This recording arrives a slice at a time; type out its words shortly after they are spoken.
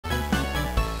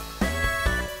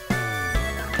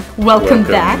Welcome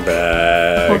back.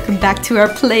 Welcome back to our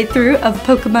playthrough of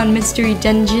Pokemon Mystery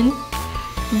Dungeon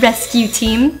Rescue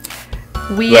Team.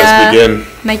 Let's begin.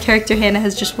 My character Hannah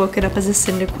has just woken up as a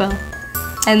Cyndaquil,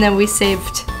 and then we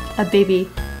saved a baby.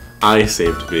 I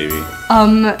saved a baby.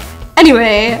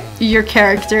 Anyway, your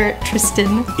character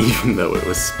Tristan. Even though it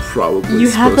was probably you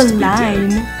have a supposed to be line.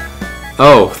 dead.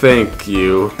 Oh, thank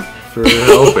you for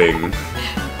helping.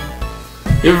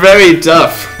 You're very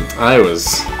tough. I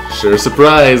was sure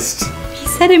surprised. He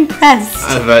said impressed.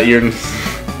 I thought you're.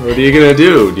 What are you gonna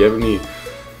do? Do you have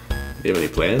any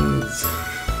plans?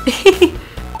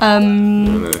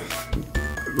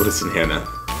 Listen, Hannah.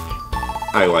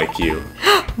 I like you.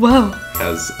 Whoa.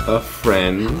 As a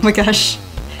friend. Oh my gosh.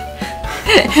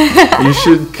 You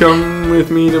should come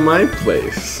with me to my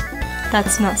place.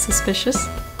 That's not suspicious.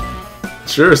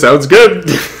 Sure, sounds good.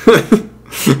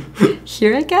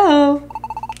 Here I go.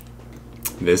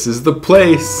 This is the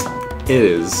place. It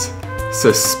is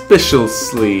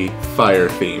suspiciously fire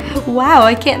themed. Wow,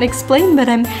 I can't explain, but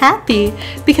I'm happy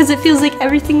because it feels like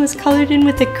everything was colored in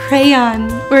with a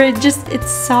crayon, or it's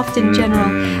soft in general.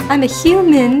 I'm a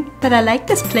human, but I like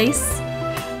this place.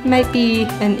 Might be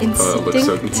an instinct.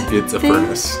 It's a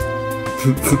furnace.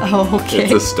 Oh, okay.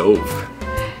 It's a stove.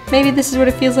 Maybe this is what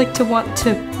it feels like to want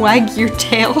to wag your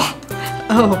tail.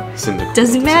 Oh, Cyndaquil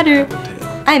doesn't matter. have a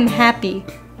tail. I'm happy.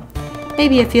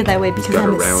 Maybe I feel that way because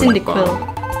I'm a Cyndaquil.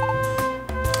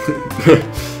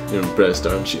 You're impressed,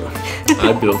 aren't you?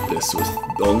 I built this with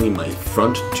only my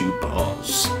front two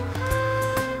paws.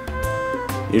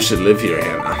 You should live here,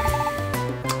 Hannah.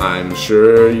 I'm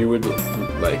sure you would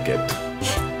like it.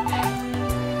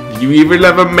 You even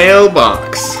have a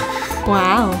mailbox.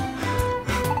 Wow.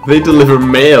 They deliver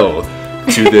mail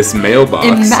to this mailbox.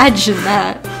 Imagine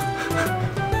that.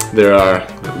 There are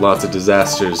lots of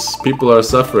disasters. People are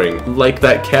suffering, like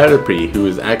that Caterpie who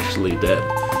is actually dead.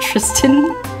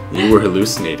 Tristan? You were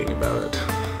hallucinating about it.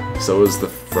 So was the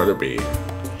Flutterby.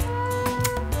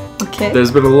 Okay.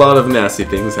 There's been a lot of nasty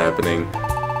things happening.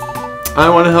 I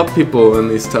want to help people in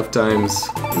these tough times.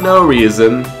 No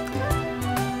reason.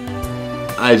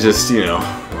 I just,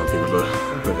 want people to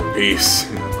live in peace.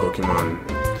 Pokemon,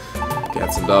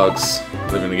 cats and dogs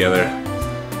living together.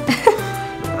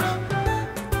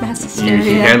 Mass You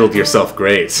hysteria. handled yourself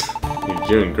great. You're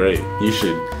doing great. You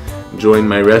should join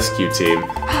my rescue team.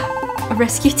 A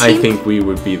rescue team? I think we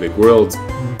would be the world's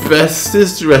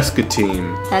bestest rescue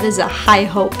team. That is a high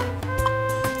hope.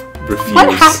 Refuse.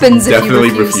 What happens if Definitely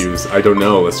you refuse? I don't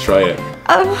know. Let's try it.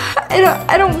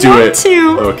 I don't Do want it.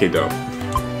 to. Okay, don't.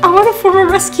 I want to form a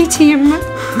rescue team.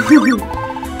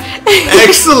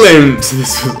 Excellent!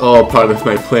 This was all part of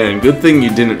my plan. Good thing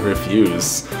you didn't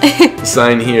refuse.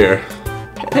 Sign here.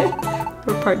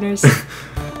 We're partners.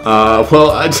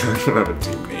 Well, I don't have a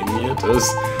team name yet.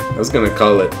 I was gonna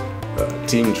call it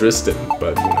Team Tristan,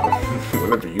 but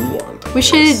whatever you want. We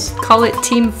should call it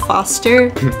Team Foster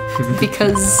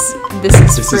because this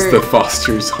is This is the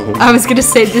Foster's home. I was gonna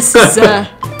say this is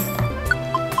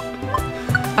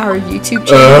our YouTube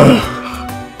channel.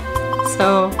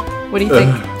 So, what do you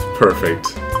think?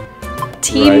 Perfect.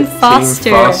 Team Right, Foster.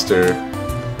 Team Foster.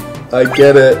 I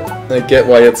get it. I get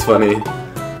why it's funny.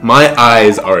 My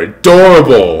eyes are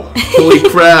adorable. Holy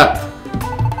crap.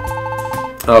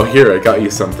 Oh, here, I got you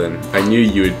something. I knew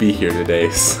you would be here today,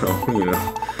 so,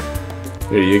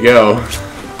 there you go.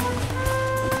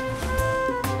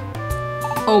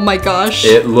 Oh my gosh.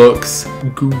 It looks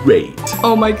great.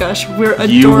 Oh my gosh, we're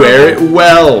adorable. You wear it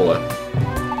well.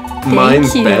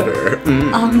 Mine's you. better.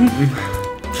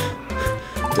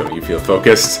 Don't you feel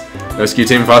focused? Rescue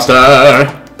Team Foster!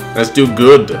 Let's do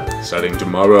good, starting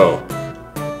tomorrow.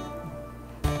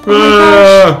 Oh my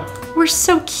gosh, we're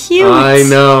so cute. I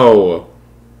know.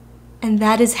 And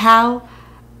that is how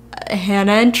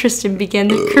Hannah and Tristan began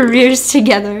their careers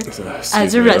together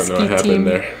as a rescue team.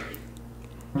 There.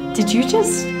 Did you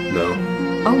just? No.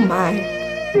 Oh my.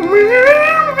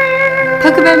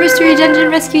 Pokemon Mystery Dungeon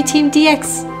Rescue Team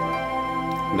DX.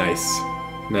 Nice.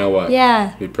 Now what?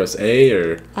 Yeah. We press A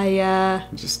or I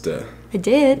just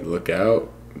did. look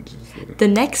out? The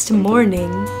next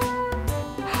morning.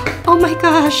 Oh my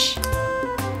gosh.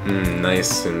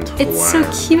 Nice and It's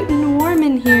warm. so cute and warm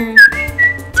in here.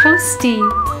 Toasty.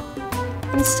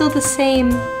 I'm still the same.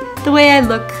 The way I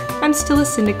look, I'm still a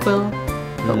Cyndaquil.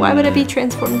 But why would I be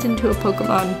transformed into a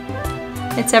Pokemon?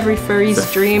 It's every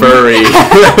furry's dream. Furry.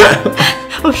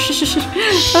 Oh, shh.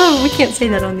 Oh, we can't say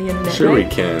that on the internet, Sure right? we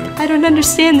can. I don't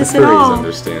understand this The at furries all.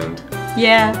 understand.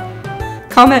 Yeah.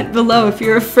 Comment below if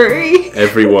you're a furry.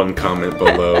 Everyone comment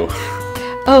below.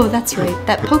 Oh, that's right.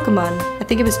 That Pokemon at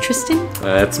think it was Tristan.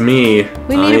 That's me.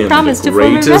 We made a promise to form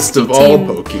a greatest rescue of all team.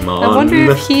 Pokemon. I wonder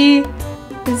if he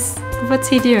is. What's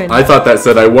he doing? I thought that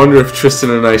said, I wonder if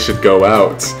Tristan and I should go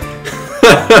out.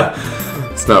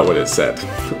 It's not what it said.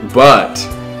 But.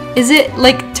 Is it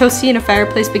like toasty in a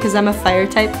fireplace because I'm a fire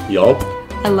type? Yup.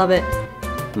 I love it.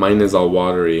 Mine is all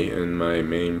watery in my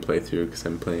main playthrough because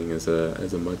I'm playing as a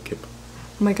Mudkip.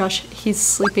 Oh my gosh, he's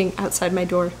sleeping outside my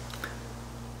door.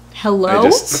 Hello?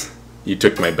 You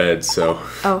took my bed, so.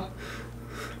 Oh.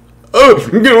 Oh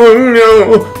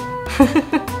no!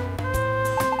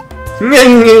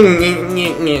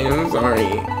 I'm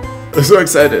sorry. I'm so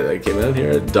excited. I came out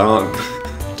here at dawn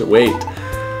to wait.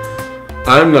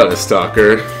 I'm not a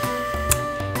stalker.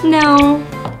 No.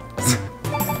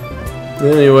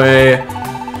 Anyway,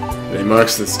 it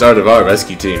marks the start of our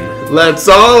rescue team. Let's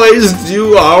always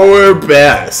do our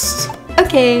best.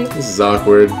 Okay. This is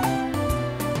awkward.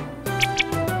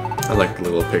 I like the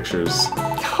little pictures.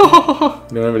 Oh.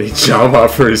 I don't have any job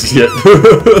offers yet.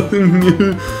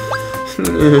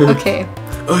 Okay.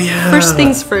 Oh yeah. First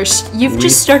things first, you've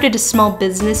just started a small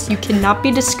business. You cannot be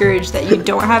discouraged that you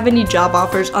don't have any job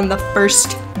offers on the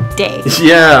first day.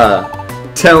 Yeah.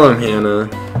 Tell him, Hannah.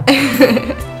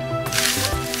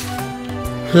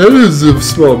 Who's a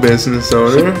small business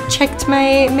owner? Checked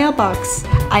my mailbox.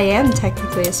 I am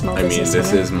technically a small business owner.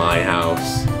 This is my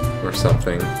house or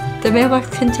something. The mailbox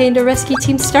contained a rescue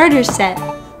team starter set.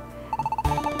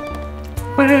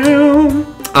 Well,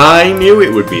 I knew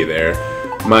it would be there.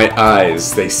 My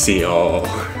eyes, they see all.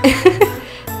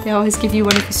 They always give you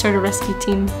one if you start a rescue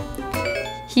team.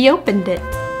 He opened it.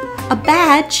 A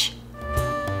badge.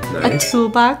 Nice. A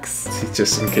toolbox.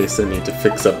 Just in case I need to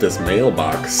fix up this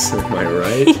mailbox, am I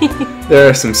right? There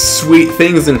are some sweet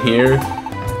things in here.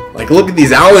 Like, look at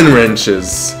these Allen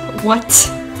wrenches. What?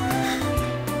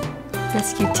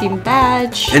 Rescue team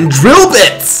badge. And drill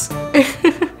bits!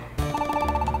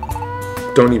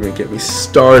 Don't even get me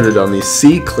started on these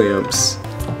C-clamps.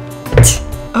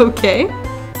 Okay.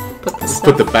 Let's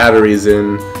put the batteries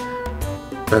in.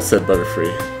 That said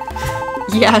Butterfree.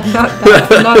 Yeah,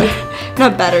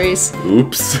 not batteries.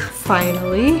 Oops.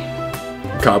 Finally.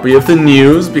 Copy of the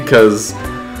news because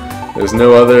there's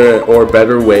no other or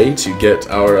better way to get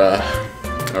our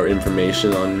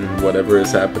information on whatever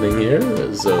is happening here.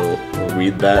 So we'll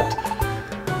read that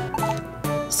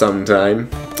sometime.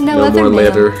 No more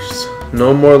letters.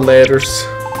 No more letters.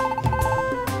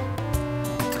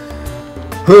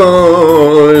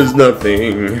 Oh, there's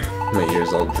nothing. My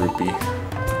ear's all droopy.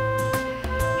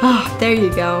 Oh, there you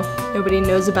go. Nobody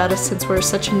knows about us since we're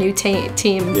such a new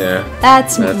team. Yeah.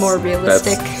 That's more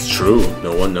realistic. That's true.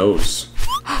 No one knows.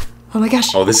 Oh my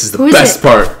gosh. Oh, this is the best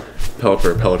part.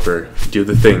 Pelipper, do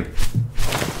the thing.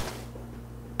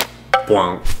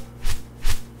 Bwong.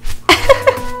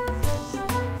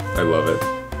 I love it.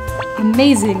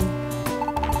 Amazing.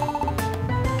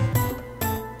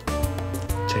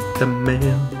 Check the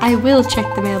mail. I will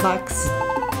check the mailbox.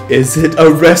 Is it a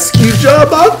rescue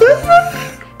job offer?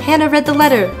 Hannah read the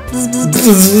letter.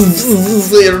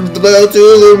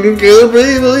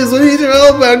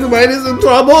 Magnemite is in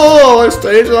trouble. Our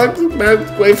stage like the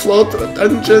Magnemite float to the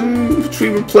dungeon which we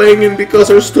were playing in because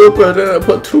they're stupid. And I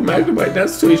put two Magnemite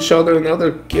next to each other and now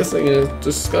they're kissing and it's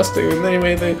disgusting. And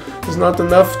anyway, there's not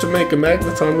enough to make a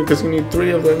Magneton because you need 3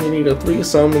 of them. You need a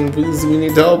threesome and we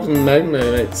need help from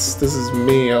Magnemites. This is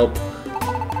me, help.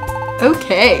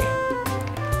 Okay.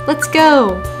 Let's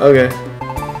go. Okay.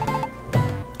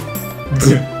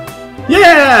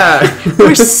 Yeah!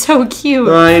 We're so cute.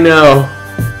 I know.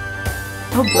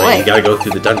 Oh boy. You gotta go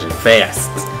through the dungeon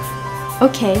fast.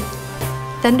 Okay.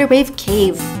 Thunderwave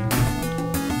Cave.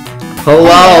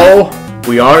 Hello!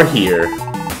 We are here.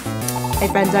 My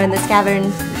friends are in this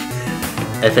cavern.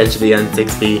 Eventually on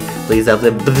 6B. Please help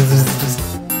them.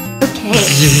 Okay.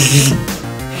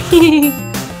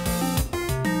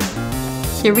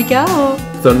 Here we go.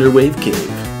 Thunderwave Cave.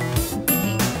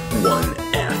 B1F.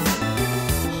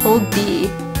 Hold B.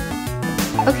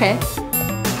 Okay.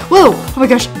 Whoa! Oh my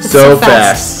gosh. It's So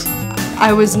fast.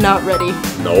 I was not ready.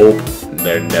 Nope.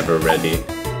 They're never ready.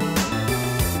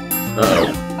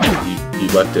 Uh-oh. You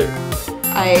left it.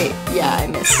 I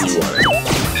missed. You want it.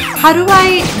 How do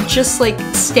I just like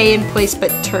stay in place but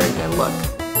turn and look?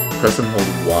 Press and hold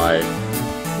Y.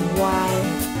 Why?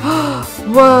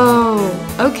 Whoa.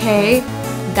 Okay.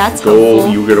 That's Go.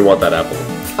 helpful. You were gonna want that apple.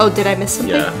 Oh, did I miss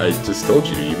something? Yeah, I just told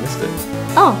you. You missed it.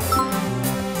 Oh.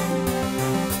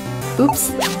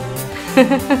 Oops.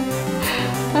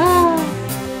 Ah.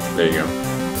 There you go.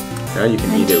 Now you can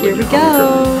And eat it here when we you're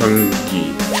go.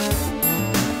 hungry.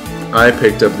 I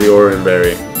picked up the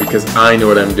Oranberry because I know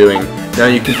what I'm doing. Now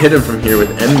you can hit him from here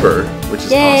with Ember, which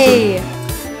is Yay. awesome.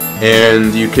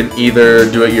 And you can either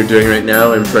do what you're doing right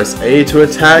now and press A to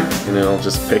attack, and it'll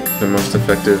just pick the most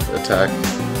effective attack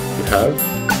you have.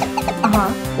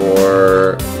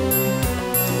 Or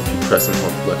if you press and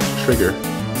hold left trigger,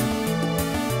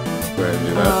 go ahead and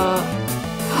do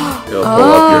that. It'll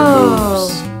pull up your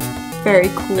moves. Very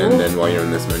cool. And then while you're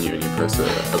in this menu and you press a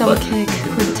double button,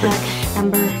 kick, quick attack,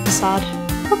 Ember, Facade.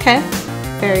 Okay.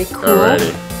 Very cool.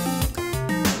 Alrighty.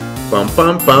 Bum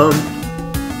bum bum.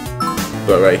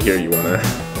 But right here you wanna...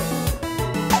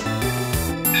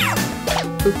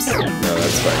 Oops. No,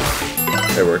 that's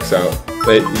fine. It works out.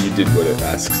 But you did what it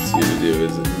asks you to do,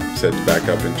 is it said to back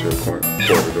up into a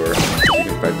corridor so you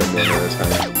can fight them one at a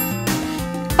time.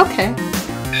 Okay.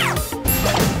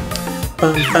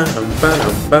 Bum bum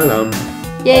bum bum.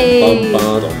 Yay!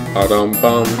 Bum bum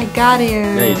bum. I got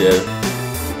him. Yeah, you did.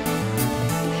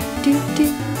 Do do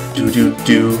Do do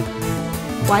do.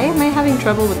 Why am I having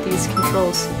trouble with these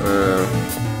controls?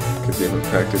 Because you haven't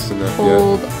practiced enough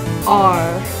Hold yet.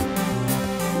 R.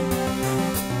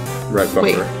 Right bumper.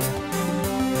 Wait.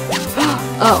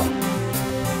 Oh.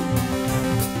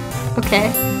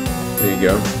 Okay. There you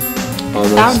go.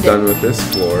 Almost Found done with this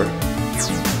floor.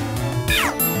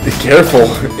 Be careful,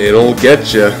 it'll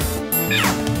get you.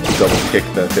 Double kick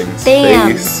that thing's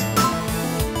Bam. face.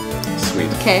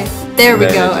 Sweet. Okay. There we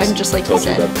then go. I And just like you told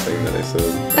you said. about the thing that I said.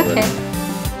 Okay.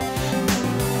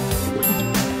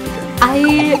 I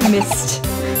missed.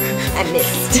 I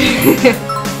missed.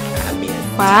 I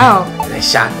missed. Wow. And I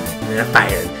shot, and then I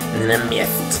fired, and then I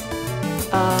missed.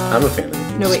 I'm a fan of it.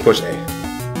 No, Just wait. push A.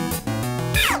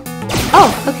 Oh,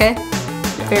 okay.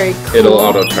 Very cool. It'll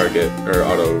auto target or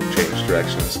auto change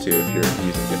directions too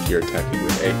if you're attacking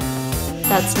with A.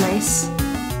 That's nice.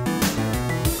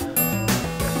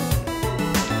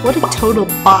 What a total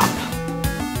bop.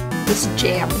 This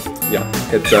jam. Yeah,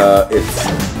 it's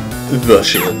the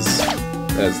shiz,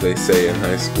 as they say in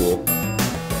high school.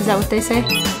 Is that what they say? I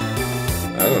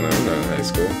don't know, I'm not in high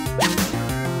school.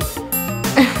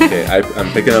 Okay,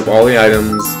 I'm picking up all the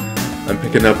items. I'm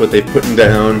picking up what they've put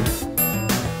down.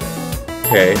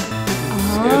 Okay.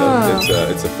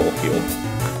 It's a full heal.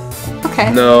 Okay.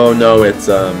 No, it's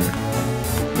not.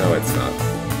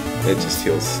 It just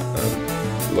heals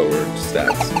lower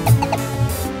stats.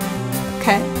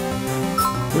 Okay.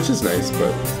 Which is nice,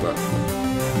 but it's not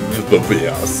the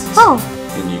best. Oh.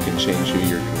 And you can change who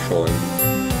you're controlling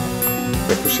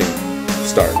by pushing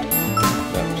start.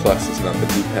 That plus is not the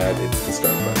D-pad, it's the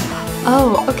start button.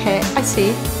 Oh, okay. I see.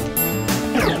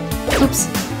 Oops.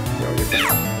 No, you're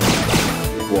fine.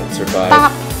 It won't survive.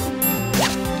 Bop.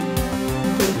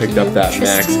 Picked up that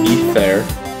max Tristan. ETH there.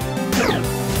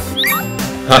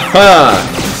 Haha!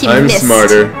 He I'm missed.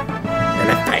 smarter.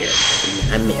 And I fired.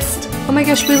 I missed. Oh my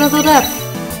gosh, we leveled up.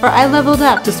 Or I leveled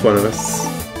up. Just one of us.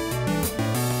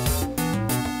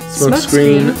 Smoke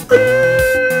Smokescreen.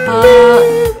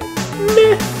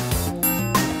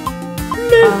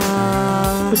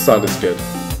 This song is good.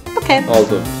 Okay. All of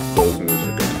those moves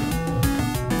are good.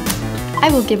 I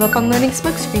will give up on learning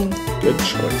Smokescreen. Good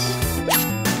choice.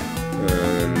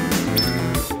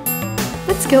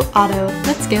 Let's go auto.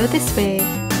 Let's go this way.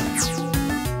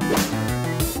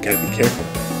 Gotta be careful.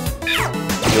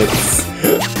 It's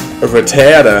a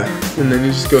Rattata, and then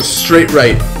you just go straight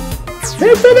right.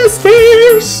 Head for the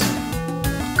stairs!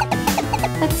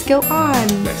 Let's go on.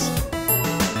 Nice.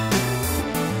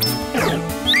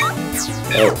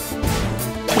 Oh,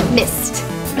 Missed.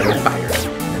 and I fired,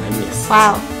 and I missed.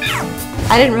 Wow.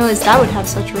 I didn't realize that would have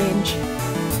such range.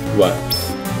 What?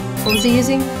 What was he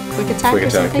using? Quick attack Quick or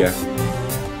attack, something? yeah.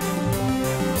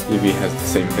 Eevee has the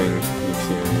same thing you've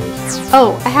seen on these.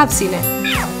 Oh, I have seen it.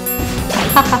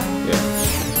 Haha.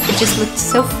 Yeah. It just looked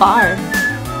so far.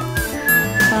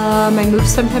 My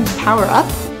moves sometimes power up.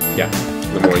 Yeah.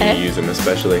 The more Okay. you use them,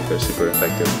 especially if they're super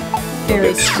effective, they'll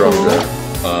Very get stronger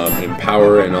in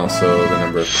power, and also the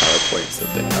number of power points that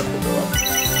they have will go up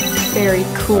Very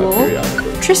cool.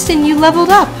 periodically. Tristan, you leveled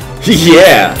up.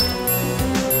 Yeah!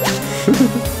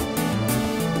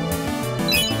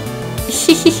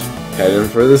 Heading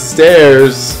for the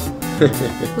stairs.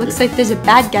 Looks like there's a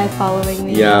bad guy following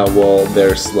me. Yeah, well,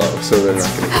 they're slow, so they're not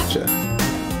gonna get you.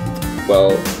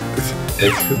 Well,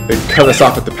 they cut us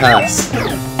off at the pass.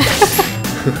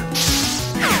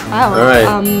 Wow.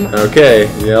 Alright, okay,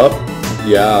 yep.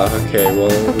 Yeah, okay,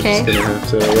 well, Okay. we're just gonna have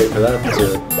to wait for that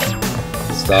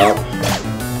to stop.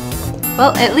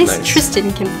 Well, at least Nice.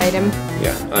 Tristan can fight him.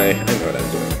 Yeah, I know what I'm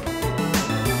doing.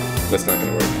 That's not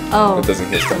gonna work. Oh. It doesn't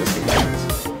hit status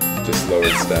conditions. Just lowered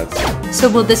stats. So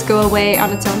will this go away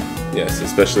on its own? Yes,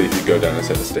 especially if you go down a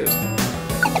set of stairs.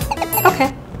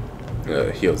 Okay.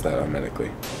 It heals that automatically.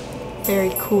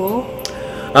 Very cool.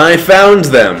 I found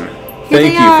them. Here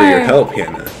Thank they you for your are. help,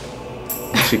 Hannah.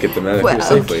 You should get them out of here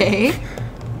safely. Okay.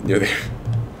 Yeah,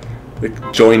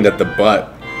 they're joined at the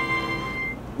butt.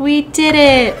 We did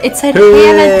it. It said Hooray!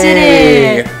 Hannah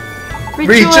did it.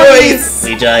 Rejoice!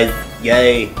 Rejoice!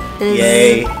 Yay! This-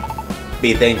 Yay!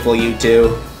 Be thankful, you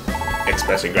two.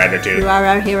 Expressing gratitude. You are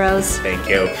our heroes. Thank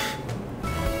you.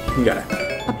 You got it.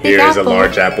 A big Here's a apple.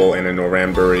 large apple and an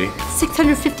oranberry.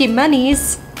 650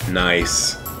 monies.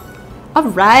 Nice. All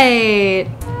right.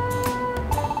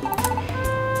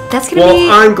 That's gonna Well, be.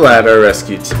 I'm glad our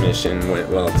rescue mission went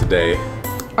well today.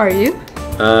 Are you?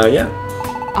 Yeah.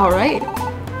 All right.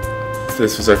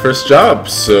 This was our first job,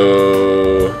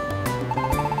 so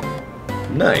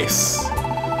nice.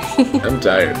 I'm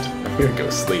tired. I'm gonna go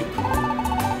sleep.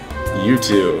 You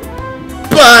too.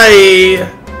 Bye!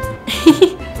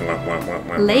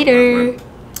 Later.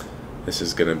 This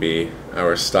is gonna be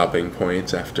our stopping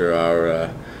point after our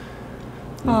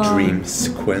Aw. dream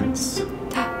sequence.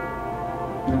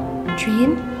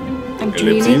 Dream? I'm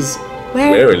dreaming. Ellipses?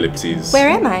 Where? Where ellipses? Where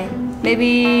am I?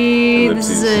 Maybe this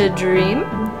is a dream?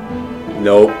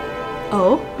 Nope.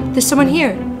 Oh, there's someone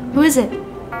here. Who is it?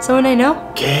 Someone I know?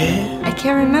 ¿Qué? I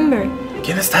can't remember.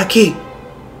 ¿Quién está aquí?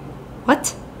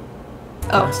 What?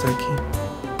 ¿Quién Oh. está aquí?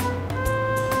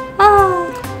 Ah.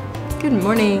 Good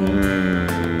morning.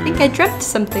 Hmm. I think I dreamt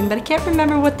something, but I can't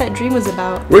remember what that dream was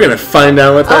about. We're gonna find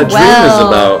out what that Oh, dream is well.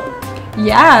 about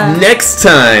Yeah. next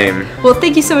time. Well,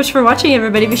 thank you so much for watching,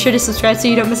 everybody. Be sure to subscribe so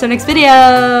you don't miss our next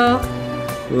video.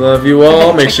 Love you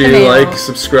all. better Make check sure the you mail. like,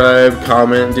 subscribe,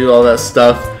 comment, do all that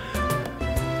stuff.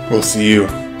 We'll see you